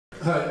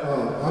Hi,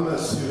 I'm a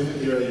student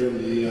here at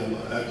UMD.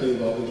 I'm actively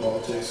involved in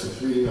politics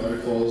with reading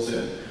articles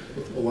and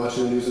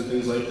watching the news and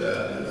things like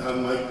that.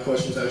 And my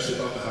question is actually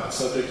about the hot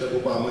subject of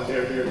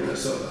Obamacare here in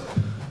Minnesota.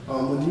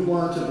 When you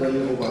wanted to bring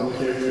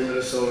Obamacare here in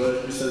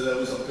Minnesota, you said that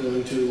was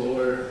going to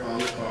lower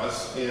the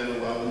cost and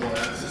allow more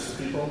access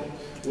to people,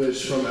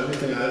 which from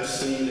everything I've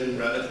seen and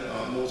read,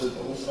 those are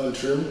both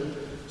untrue.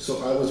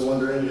 So I was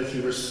wondering if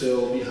you were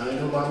still behind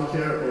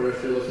Obamacare or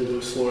if you're looking to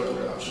explore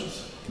other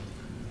options.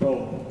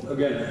 Well,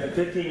 again,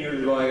 15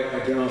 years ago, I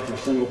came out for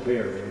single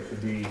payer, which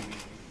would be,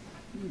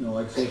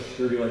 like Social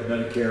Security, like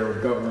Medicare,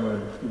 or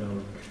government,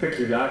 pick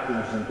your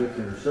doctors and pick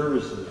your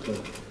services, but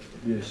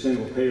be a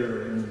single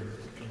payer and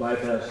to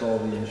bypass all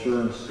the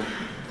insurance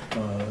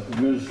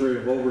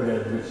administrative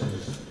overhead, which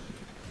is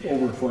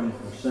over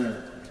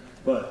 20%.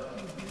 But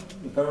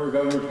the federal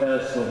government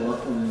passed the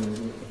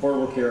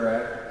Affordable Care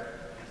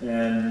Act,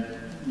 and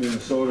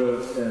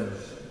Minnesota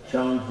has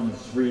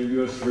challenged the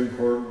U.S. Supreme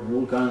Court,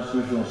 ruled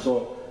constitutional.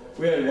 So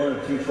we had one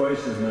of two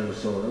choices in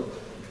Minnesota.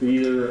 We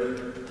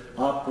either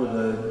opt for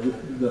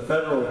the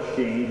federal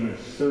exchange, which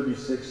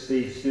 36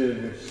 states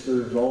did, which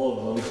serves all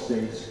of those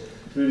states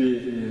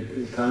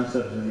through the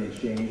concept of the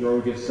exchange, or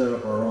we could set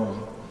up our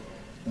own.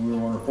 And we were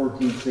one of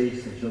 14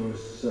 states that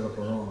chose to set up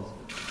our own.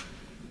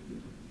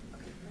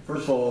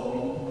 First of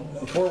all,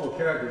 Affordable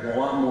Care Act is a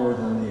lot more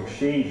than the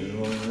exchanges,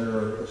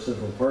 although they're a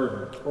central part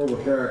of it.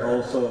 Affordable Care Act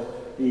also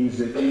means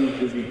that you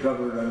could be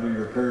covered under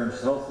your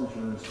parents' health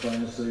insurance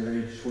plan until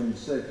you're age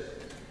 26.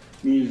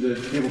 Means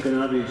that people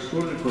cannot be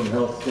excluded from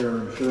health care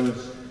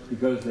insurance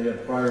because they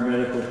have prior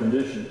medical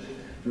conditions.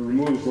 It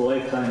removes the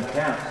lifetime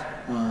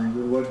cap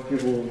on what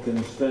people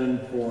can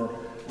spend for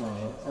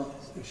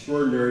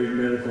extraordinary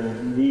medical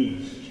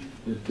needs.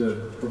 It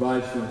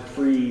provides for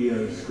free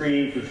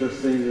screening for such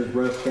things as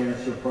breast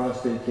cancer,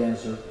 prostate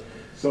cancer.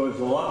 So it's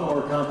a lot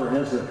more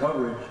comprehensive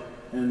coverage.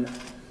 And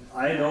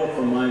I know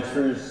from my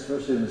experience,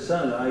 especially in the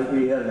Senate,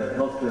 we had a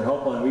healthcare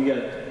helpline. We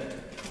got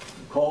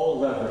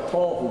calls after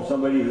call from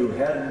somebody who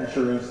had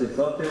insurance. They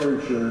thought they were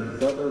insured,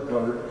 they thought they were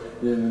covered.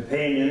 They've been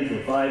paying in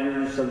for 5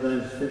 years,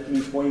 sometimes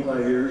 15, 25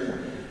 years.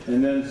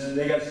 And then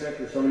they got sick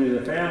with somebody in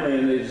the family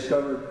and they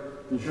discovered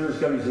the insurance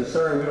company said,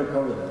 sorry, we don't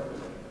cover that.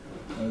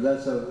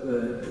 That's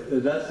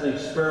an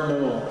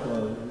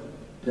experimental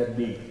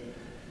technique.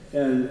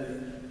 And,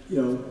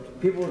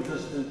 people are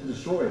just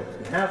destroyed.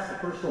 Half the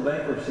personal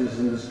bankruptcies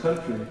in this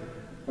country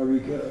are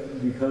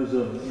because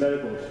of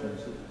medical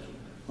expenses,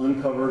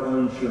 uncovered,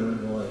 uninsured, and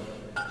the like.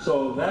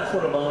 So that's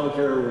what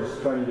Obamacare was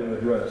trying to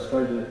address,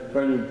 trying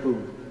to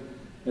improve.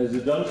 Has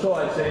it done so?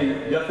 I'd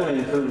say definitely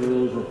in terms of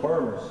those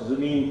requirements. Does it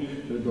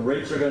mean that the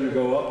rates are going to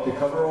go up to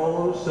cover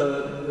all those,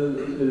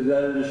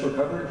 that initial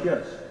coverage?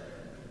 Yes.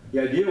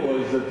 The idea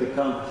was that the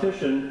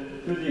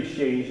competition through the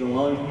exchange and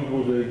allowing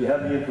people to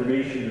have the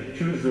information to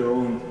choose their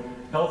own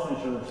health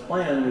insurance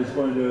plan was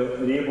going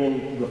to enable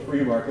the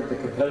free market, the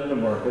competitive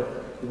market,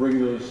 to bring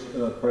those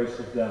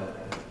prices down.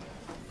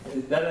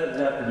 That hasn't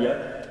happened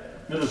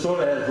yet.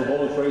 Minnesota has the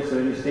lowest rates of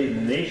any state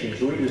in the nation,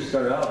 so we just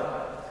start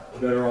out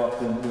better off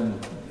than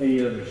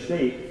any other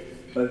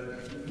state. But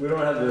we don't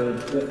have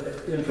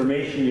the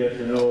information yet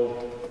to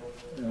know,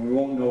 and we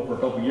won't know for a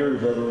couple of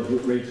years whether the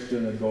rates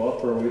going to go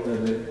up or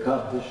the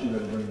competition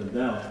going to bring them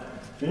down.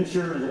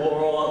 MNSure's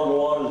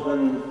rollout has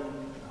been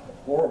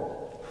horrible.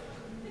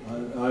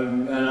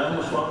 I'm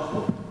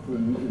responsible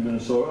in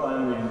Minnesota.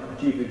 I'm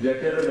the chief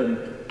executive,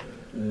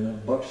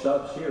 and buck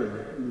stops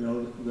here.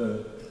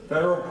 The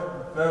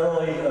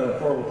federally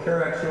Affordable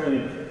Care Act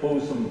certainly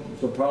posed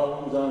some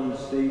problems on the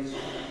states,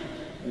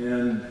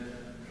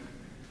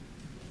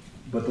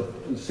 but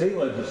the state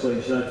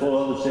legislation, I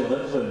told other state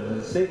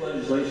legislators, the state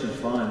legislation is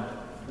fine,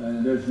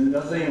 and there's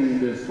nothing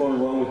that's going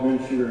wrong with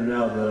MNSure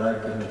now that I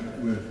can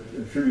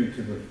attribute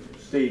to the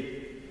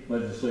state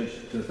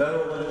legislation. To the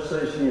federal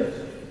legislation, yes.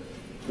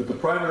 But the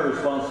primary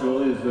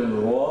responsibility has been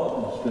the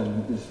law.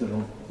 It's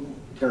been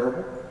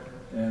terrible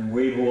and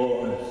way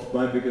below. It's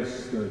my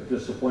biggest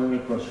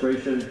disappointment,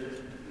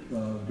 frustration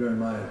during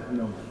my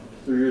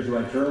 3 years of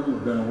my term.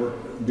 We're going to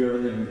work, do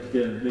everything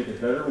to make it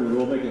better. We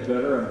will make it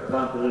better. I'm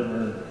confident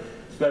that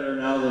it's better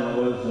now than it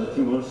was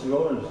 2 months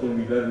ago, and it's going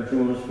to be better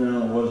 2 months from now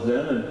than it was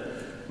then. And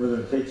whether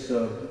it takes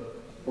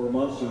 4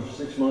 months or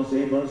 6 months,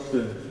 8 months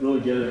to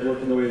really get it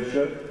working the way it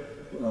should,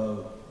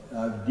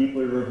 I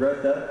deeply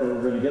regret that, but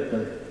we're going to get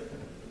there.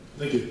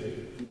 Thank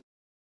you.